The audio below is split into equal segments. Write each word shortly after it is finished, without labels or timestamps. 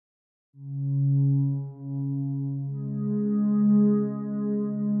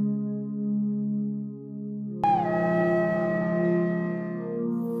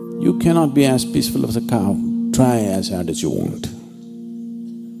cannot be as peaceful as a cow. Try as hard as you want.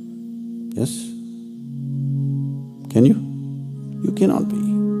 Yes? Can you? You cannot be.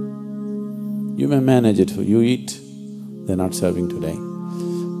 You may manage it for you eat, they're not serving today.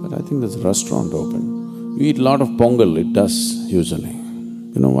 But I think there's a restaurant open. You eat a lot of pongal, it does usually.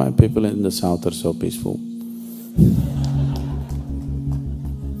 You know why people in the south are so peaceful?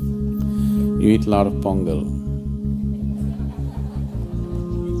 You eat a lot of pongal.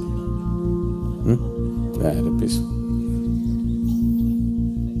 Very peaceful.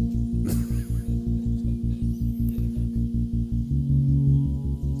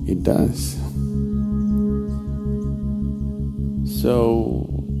 It does. So,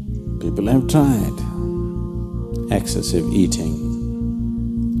 people have tried excessive eating,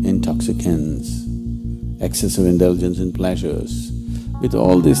 intoxicants, excessive indulgence in pleasures. With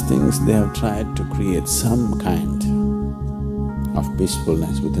all these things, they have tried to create some kind of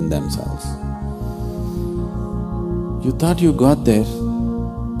peacefulness within themselves. You thought you got there,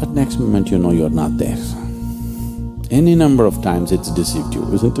 but next moment you know you're not there. Any number of times it's deceived you,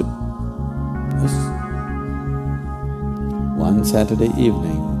 isn't it? Yes. One Saturday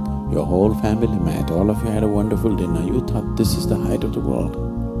evening, your whole family met, all of you had a wonderful dinner, you thought this is the height of the world.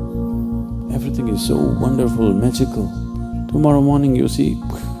 Everything is so wonderful, magical. Tomorrow morning you see,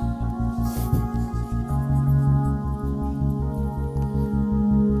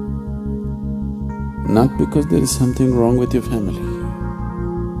 not because there is something wrong with your family.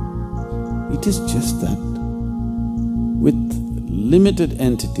 It is just that with limited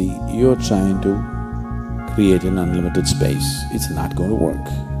entity, you're trying to create an unlimited space. It's not going to work.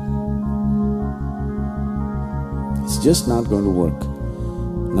 It's just not going to work.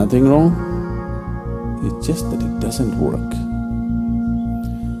 Nothing wrong, it's just that it doesn't work.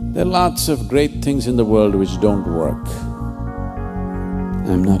 There are lots of great things in the world which don't work.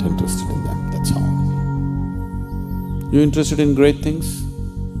 I'm not interested in them, that's all. You interested in great things?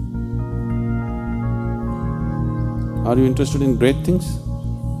 Are you interested in great things?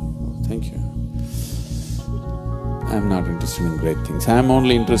 Thank you. I'm not interested in great things, I'm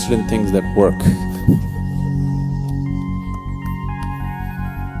only interested in things that work.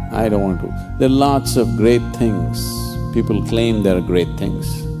 I don't want to… There are lots of great things, people claim they're great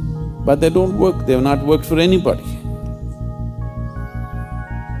things, but they don't work, they have not worked for anybody.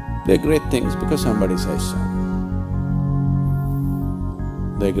 They're great things because somebody says so.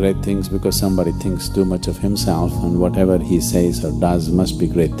 They're great things because somebody thinks too much of himself and whatever he says or does must be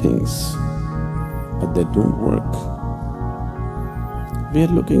great things, but they don't work. We are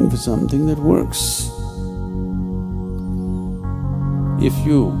looking for something that works. If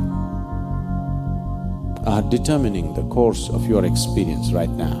you are determining the course of your experience right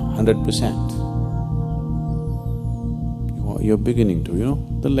now, 100%, you're beginning to,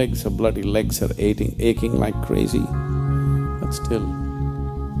 the legs are bloody, legs are aching like crazy, but still,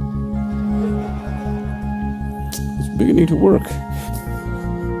 it's beginning to work.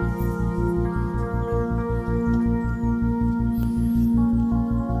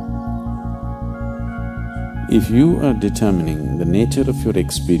 If you are determining the nature of your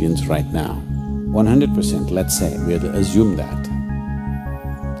experience right now, 100%, let's say, we have to assume that.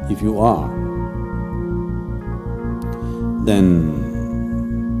 If you are, then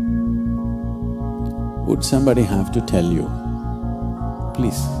would somebody have to tell you,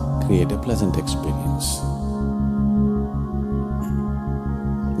 please create a pleasant experience?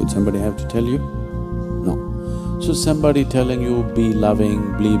 Would somebody have to tell you? No. So somebody telling you be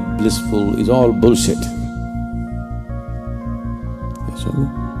loving, be blissful is all bullshit. Yes or no?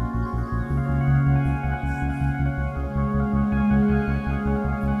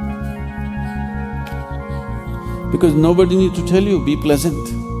 Because nobody needs to tell you, be pleasant.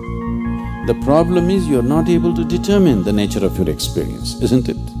 The problem is you're not able to determine the nature of your experience, isn't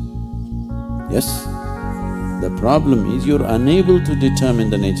it? Yes? The problem is you're unable to determine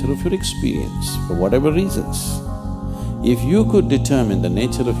the nature of your experience for whatever reasons. If you could determine the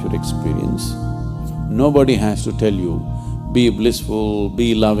nature of your experience, nobody has to tell you, be blissful,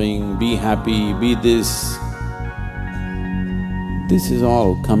 be loving, be happy, be this. This is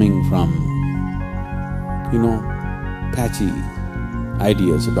all coming from, patchy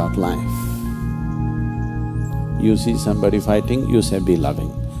ideas about life. You see somebody fighting, you say be loving.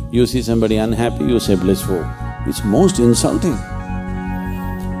 You see somebody unhappy, you say blissful. It's most insulting.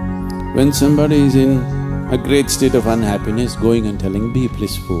 When somebody is in a great state of unhappiness, going and telling be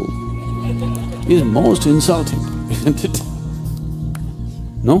blissful is most insulting, isn't it?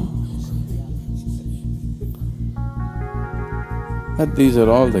 No? But these are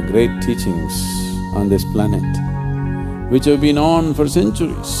all the great teachings on this planet, which have been on for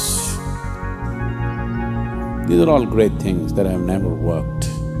centuries. These are all great things that have never worked.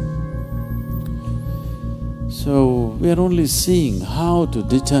 So, we are only seeing how to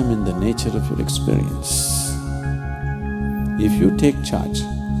determine the nature of your experience. If you take charge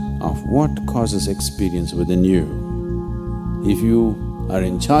of what causes experience within you, if you are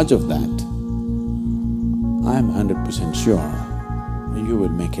in charge of that, I'm 100% sure you will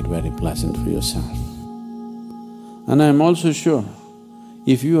make it very pleasant for yourself. And I'm also sure,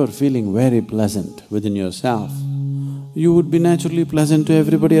 if you are feeling very pleasant within yourself, you would be naturally pleasant to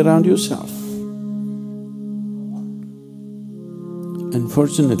everybody around yourself.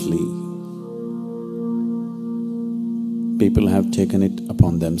 Unfortunately, people have taken it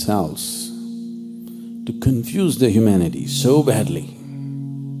upon themselves to confuse the humanity so badly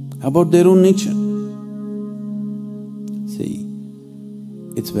about their own nature. See,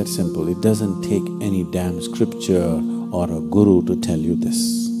 it's very simple, it doesn't take any damn scripture or a guru to tell you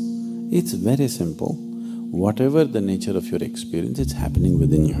this. It's very simple. Whatever the nature of your experience, it's happening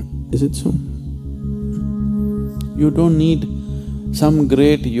within you. Is it so? You don't need some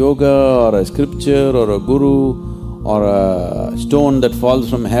great yoga or a scripture or a guru or a stone that falls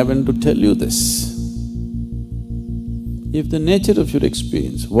from heaven to tell you this. If the nature of your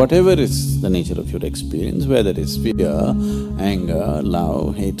experience, whatever is the nature of your experience, whether it's fear, anger,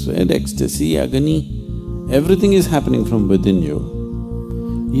 love, hatred, ecstasy, agony, everything is happening from within you,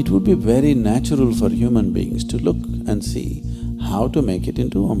 it would be very natural for human beings to look and see how to make it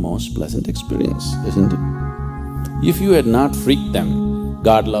into a most pleasant experience, isn't it? If you had not freaked them,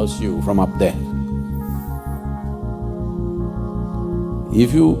 God loves you from up there.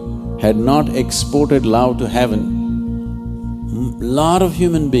 If you had not exported love to heaven, lot of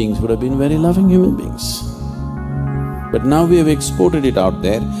human beings would have been very loving human beings. But now we have exported it out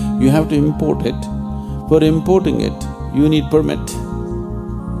there, you have to import it. For importing it, you need permit.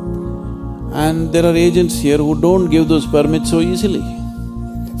 And there are agents here who don't give those permits so easily.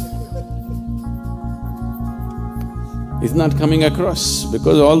 It's not coming across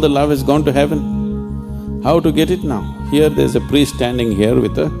because all the love has gone to heaven. How to get it now? Here there's a priest standing here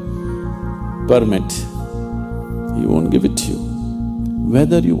with a permit. He won't give it to you.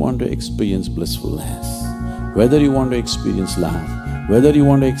 Whether you want to experience blissfulness, whether you want to experience love, whether you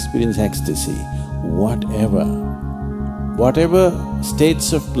want to experience ecstasy, whatever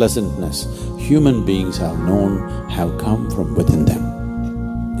states of pleasantness human beings have known have come from within them.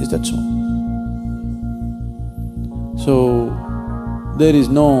 Is that so? So, there is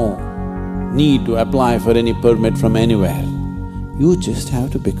no need to apply for any permit from anywhere. You just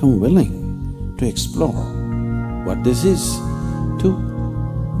have to become willing to explore what this is, to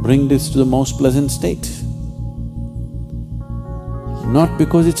bring this to the most pleasant state. Not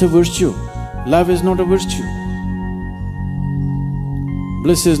because it's a virtue. Love is not a virtue.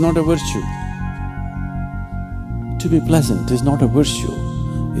 Bliss is not a virtue. To be pleasant is not a virtue.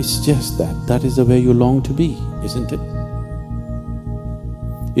 It's just that is the way you long to be, isn't it?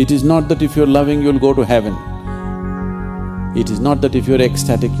 It is not that if you're loving, you'll go to heaven. It is not that if you're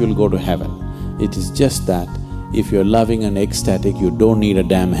ecstatic, you'll go to heaven. It is just that if you're loving and ecstatic, you don't need a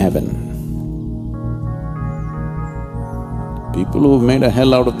damn heaven. People who've made a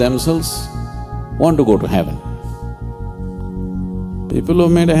hell out of themselves want to go to heaven. People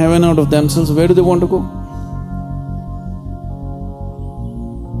who've made a heaven out of themselves, where do they want to go?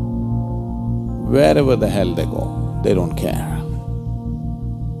 Wherever the hell they go, they don't care.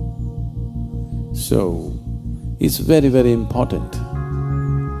 So, it's very, very important.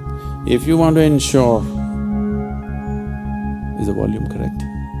 If you want to ensure… Is the volume correct?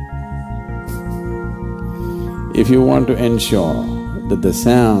 If you want to ensure that the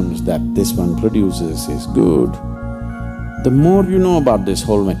sounds that this one produces is good, the more you know about this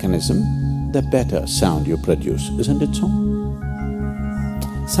whole mechanism, the better sound you produce, isn't it so?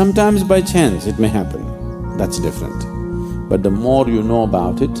 Sometimes by chance it may happen, that's different. But the more you know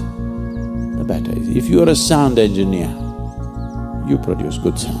about it, the better. If you are a sound engineer, you produce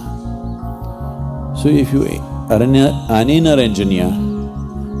good sound. So if you are an inner engineer,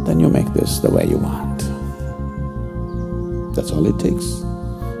 then you make this the way you want. That's all it takes.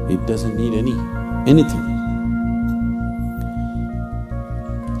 It doesn't need anything.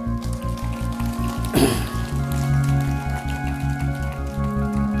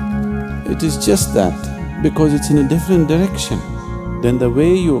 It is just that because it's in a different direction than the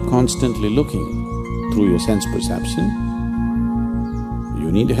way you're constantly looking through your sense perception,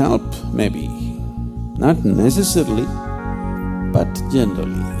 you need help, maybe. Not necessarily, but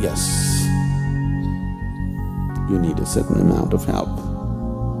generally, yes. You need a certain amount of help,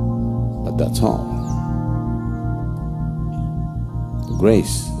 but that's all.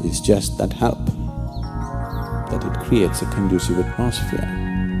 Grace is just that help. that it creates a conducive atmosphere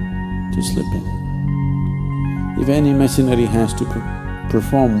to slip in. If any machinery has to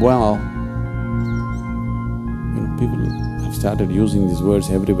perform well, people have started using these words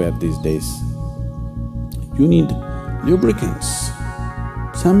everywhere these days. You need lubricants,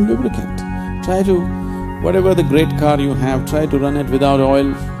 some lubricant. Try to… whatever the great car you have, try to run it without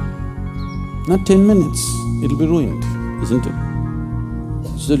oil. Not 10 minutes, it'll be ruined, isn't it?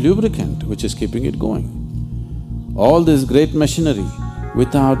 It's the lubricant which is keeping it going. All this great machinery,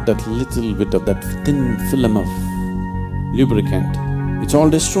 without that little bit of that thin film of lubricant, it's all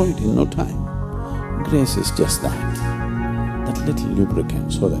destroyed in no time. Grace is just that little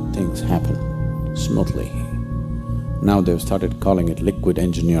lubricant so that things happen smoothly. Now they've started calling it liquid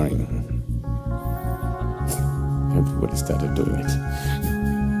engineering. Everybody started doing it.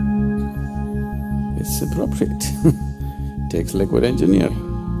 It's appropriate. Takes liquid engineering.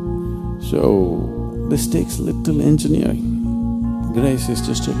 So, this takes little engineering. Grace is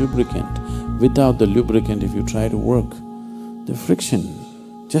just a lubricant. Without the lubricant, if you try to work, the friction,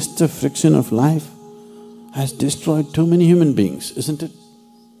 just the friction of life has destroyed too many human beings, isn't it?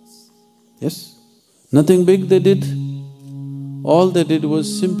 Yes? Nothing big they did. All they did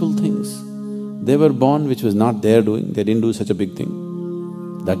was simple things. They were born which was not their doing, they didn't do such a big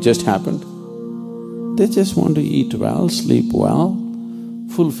thing. That just happened. They just want to eat well, sleep well,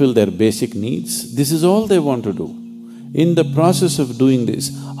 fulfill their basic needs. This is all they want to do. In the process of doing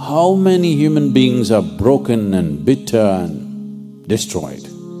this, how many human beings are broken and bitter and destroyed?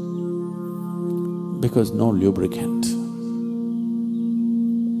 Because no lubricant.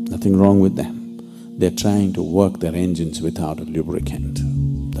 Nothing wrong with them. They're trying to work their engines without a lubricant.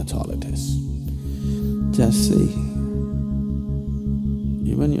 That's all it is. Just see,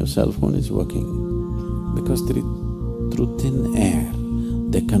 even your cell phone is working because through thin air,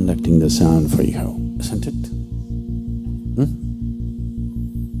 they're conducting the sound for you, isn't it?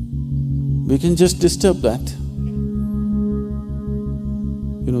 We can just disturb that.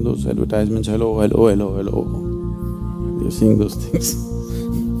 You know those advertisements, hello, hello, hello, hello. You're seeing those things.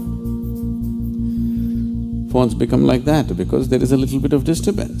 Phones become like that because there is a little bit of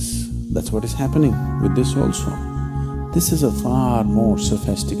disturbance. That's what is happening with this also. This is a far more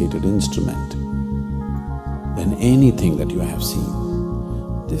sophisticated instrument than anything that you have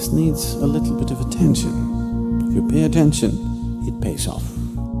seen. This needs a little bit of attention. If you pay attention, it pays off.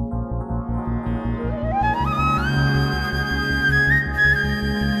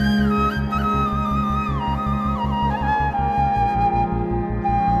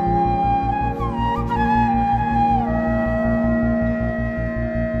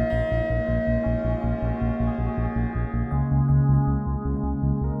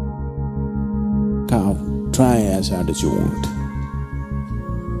 Try as hard as you want.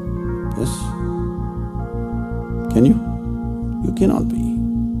 Yes? Can you? You cannot be.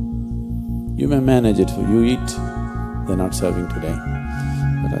 You may manage it for you eat, they're not serving today.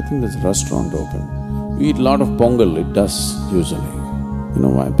 But I think there's a restaurant open. You eat a lot of pongal, it does usually. You know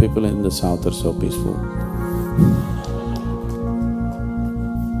why people in the south are so peaceful?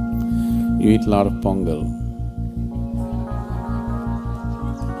 You eat a lot of pongal.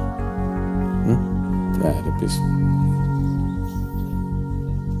 Very peaceful.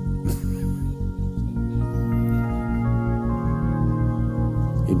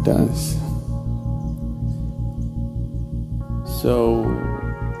 It does. So,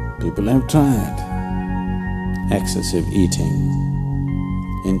 people have tried excessive eating,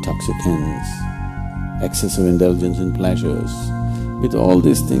 intoxicants, excessive indulgence in pleasures. With all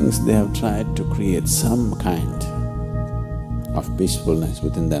these things, they have tried to create some kind of peacefulness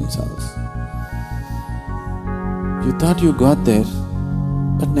within themselves. You thought you got there,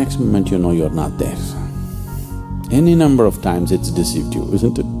 but next moment you know you're not there. Any number of times it's deceived you,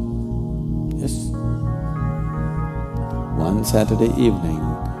 isn't it? Yes. One Saturday evening,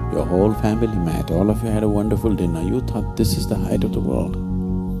 your whole family met, all of you had a wonderful dinner, you thought this is the height of the world.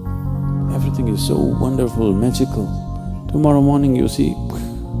 Everything is so wonderful, magical. Tomorrow morning you see,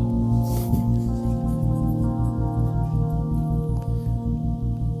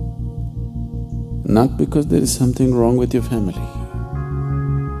 not because there is something wrong with your family.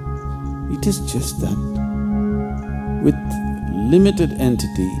 It is just that with limited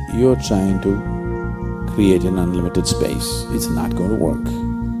entity, you're trying to create an unlimited space. It's not going to work.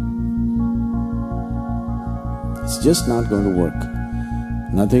 It's just not going to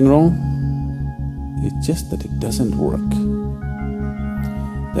work. Nothing wrong, it's just that it doesn't work.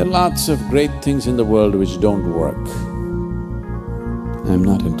 There are lots of great things in the world which don't work. I'm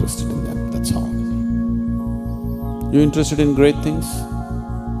not interested in them, that's all. You interested in great things?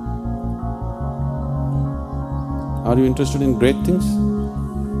 Are you interested in great things?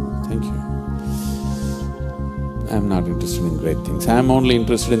 Thank you. I'm not interested in great things. I'm only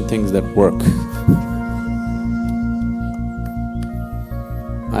interested in things that work.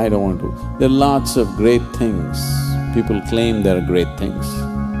 I don't want to… There are lots of great things. People claim they're great things,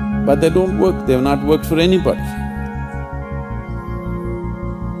 but they don't work, they have not worked for anybody.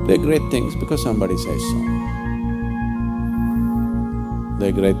 They're great things because somebody says so.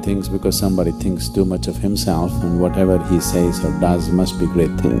 They're great things because somebody thinks too much of himself and whatever he says or does must be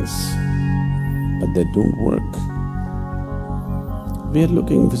great things, but they don't work. We are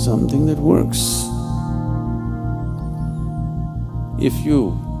looking for something that works. If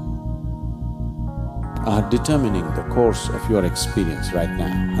you are determining the course of your experience right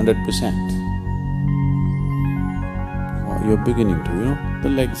now, 100%, you're beginning to,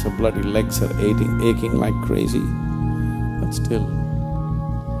 the bloody legs are aching like crazy, but still,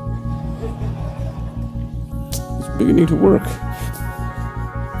 it's beginning to work.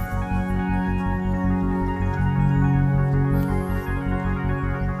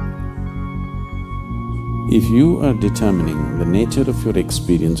 If you are determining the nature of your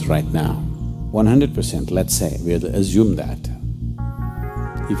experience right now, 100%, let's say, we have to assume that.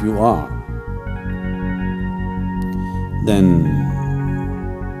 If you are, then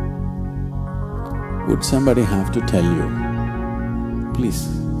would somebody have to tell you, please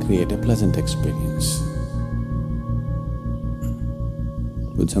create a pleasant experience?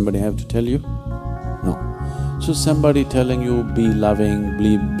 Would somebody have to tell you? No. So somebody telling you be loving,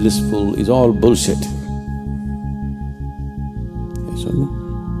 be blissful is all bullshit. Yes or no?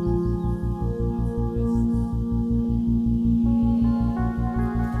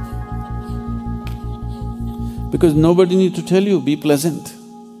 Because nobody needs to tell you, be pleasant.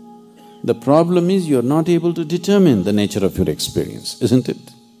 The problem is you're not able to determine the nature of your experience, isn't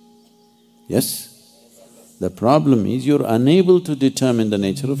it? Yes? The problem is you're unable to determine the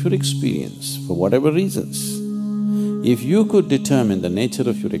nature of your experience for whatever reasons. If you could determine the nature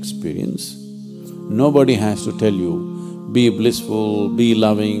of your experience, nobody has to tell you, be blissful, be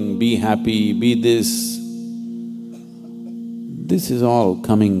loving, be happy, be this. This is all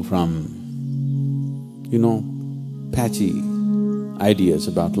coming from, patchy ideas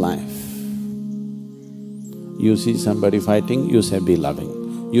about life. You see somebody fighting, you say be loving.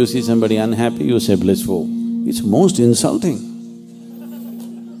 You see somebody unhappy, you say blissful. It's most insulting.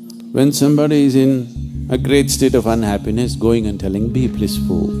 When somebody is in a great state of unhappiness, going and telling be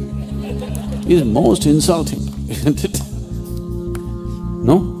blissful is most insulting, isn't it?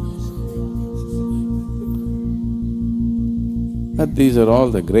 No? But these are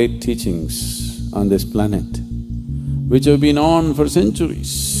all the great teachings on this planet, which have been on for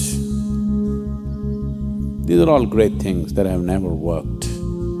centuries. These are all great things that have never worked.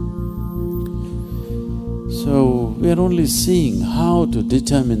 So, we are only seeing how to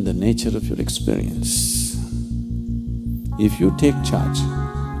determine the nature of your experience. If you take charge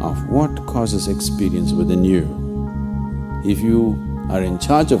of what causes experience within you, if you are in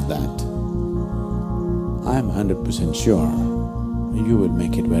charge of that, I'm 100% sure you will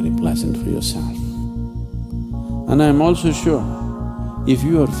make it very pleasant for yourself. And I'm also sure, if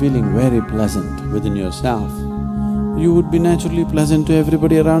you are feeling very pleasant within yourself, you would be naturally pleasant to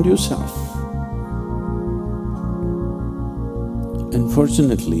everybody around yourself.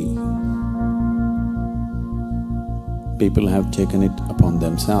 Unfortunately, people have taken it upon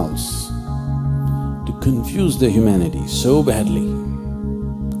themselves to confuse the humanity so badly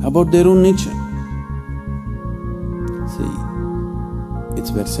about their own nature. See, it's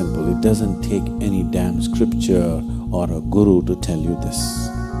very simple, it doesn't take any damn scripture or a guru to tell you this.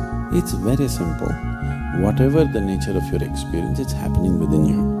 It's very simple. Whatever the nature of your experience, it's happening within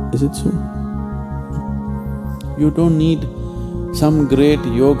you. Is it so? You don't need some great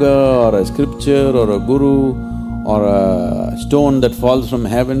yoga or a scripture or a guru or a stone that falls from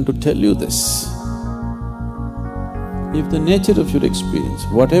heaven to tell you this. If the nature of your experience,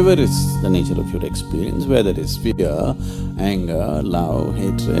 whatever is the nature of your experience, whether it's fear, anger, love,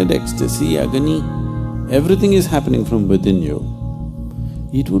 hatred, ecstasy, agony, everything is happening from within you,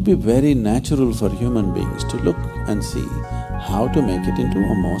 it would be very natural for human beings to look and see how to make it into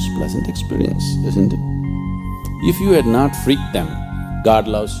a most pleasant experience, isn't it? If you had not freaked them, God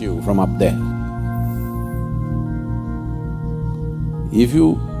loves you from up there. If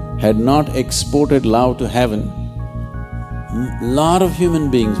you had not exported love to heaven, lot of human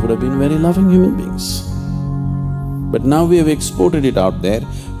beings would have been very loving human beings. But now we have exported it out there,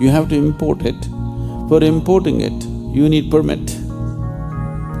 you have to import it. For importing it, you need permit.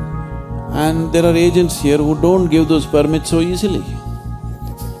 And there are agents here who don't give those permits so easily.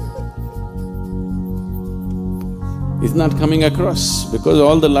 It's not coming across because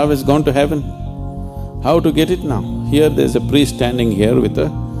all the love has gone to heaven. How to get it now? Here there's a priest standing here with a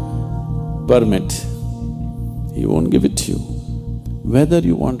permit. He won't give it to you. Whether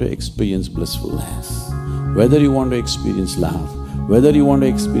you want to experience blissfulness, whether you want to experience love, whether you want to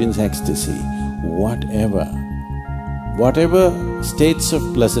experience ecstasy, whatever states of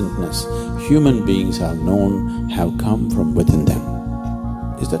pleasantness human beings have known have come from within them.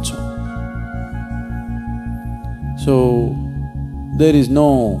 Is that so? So, there is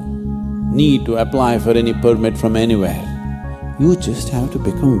no need to apply for any permit from anywhere. You just have to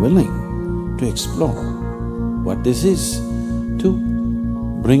become willing to explore what this is, to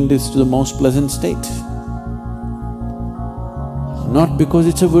bring this to the most pleasant state. Not because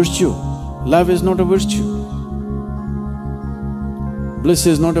it's a virtue. Love is not a virtue. Bliss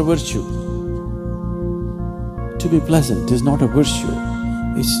is not a virtue. To be pleasant is not a virtue.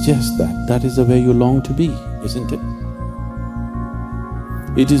 It's just that is the way you long to be, isn't it?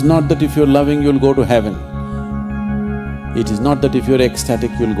 It is not that if you're loving, you'll go to heaven. It is not that if you're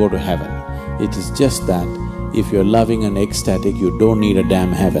ecstatic, you'll go to heaven. It is just that if you're loving and ecstatic, you don't need a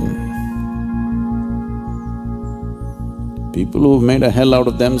damn heaven. People who've made a hell out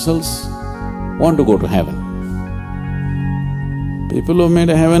of themselves want to go to heaven. People who've made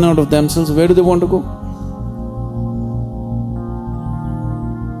a heaven out of themselves, where do they want to go?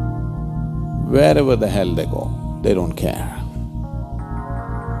 Wherever the hell they go, they don't care.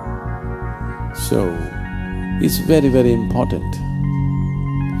 So, it's very, very important.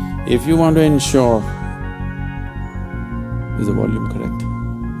 If you want to ensure… Is the volume correct?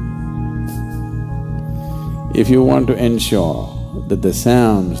 If you want to ensure that the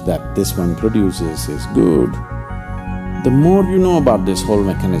sounds that this one produces is good, the more you know about this whole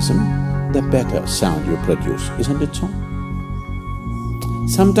mechanism, the better sound you produce, isn't it so?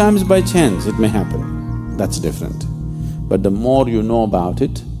 Sometimes by chance it may happen, that's different. But the more you know about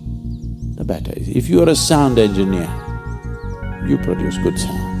it, the better. If you are a sound engineer, you produce good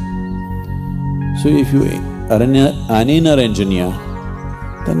sound. So if you are an inner engineer,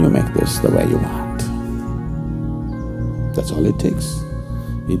 then you make this the way you want. That's all it takes.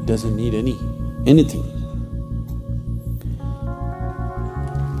 It doesn't need anything.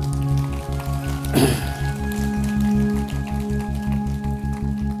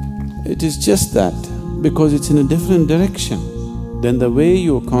 It is just that because it's in a different direction than the way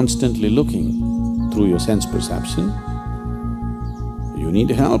you're constantly looking through your sense perception, you need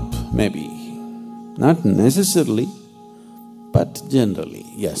help, maybe. Not necessarily, but generally,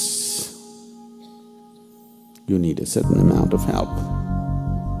 yes. You need a certain amount of help,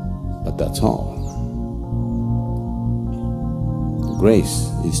 but that's all. Grace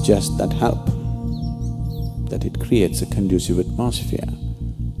is just that help, that it creates a conducive atmosphere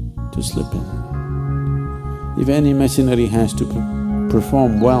to slip in. If any machinery has to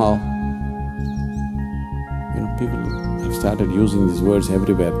perform well, people have started using these words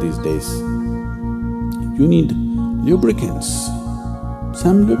everywhere these days. You need lubricants,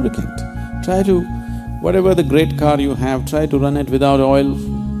 some lubricant. Try to… whatever the great car you have, try to run it without oil.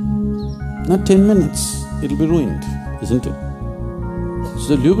 Not 10 minutes, it'll be ruined, isn't it? It's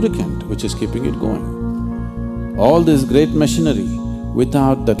the lubricant which is keeping it going. All this great machinery,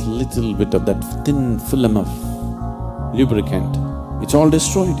 without that little bit of that thin film of lubricant, it's all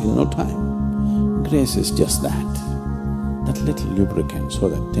destroyed in no time. Grace is just that little lubricant so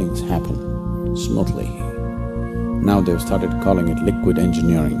that things happen smoothly. Now they've started calling it liquid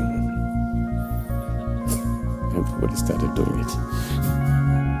engineering. Everybody started doing it.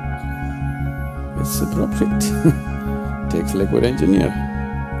 It's appropriate. Takes liquid engineer.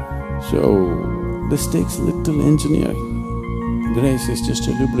 So, this takes little engineering. Grace is just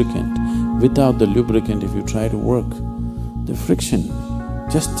a lubricant. Without the lubricant, if you try to work, the friction,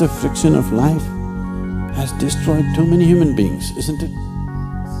 just the friction of life has destroyed too many human beings, isn't it?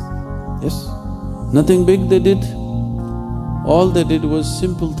 Yes? Nothing big they did. All they did was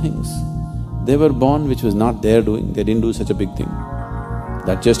simple things. They were born which was not their doing, they didn't do such a big thing.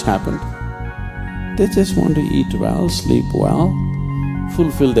 That just happened. They just want to eat well, sleep well,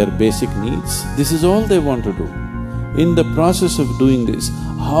 fulfill their basic needs. This is all they want to do. In the process of doing this,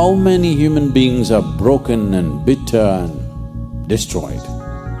 how many human beings are broken and bitter and destroyed?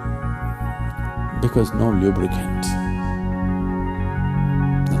 Because no lubricant.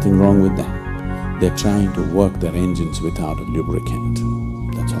 Nothing wrong with that. They're trying to work their engines without a lubricant.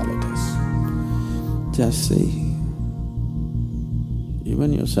 That's all it is. Just see,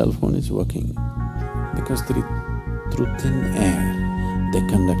 even your cell phone is working because through thin air, they're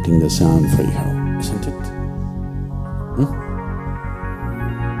conducting the sound for you, isn't it?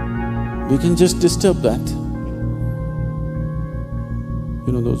 We can just disturb that.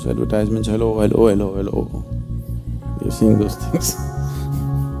 You know those advertisements, hello, hello, hello, hello. You're seeing those things.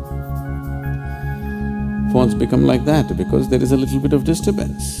 Phones become like that because there is a little bit of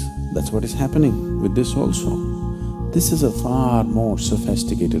disturbance. That's what is happening with this also. This is a far more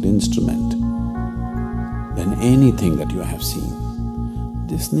sophisticated instrument than anything that you have seen.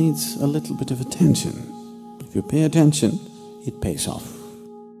 This needs a little bit of attention. If you pay attention, it pays off.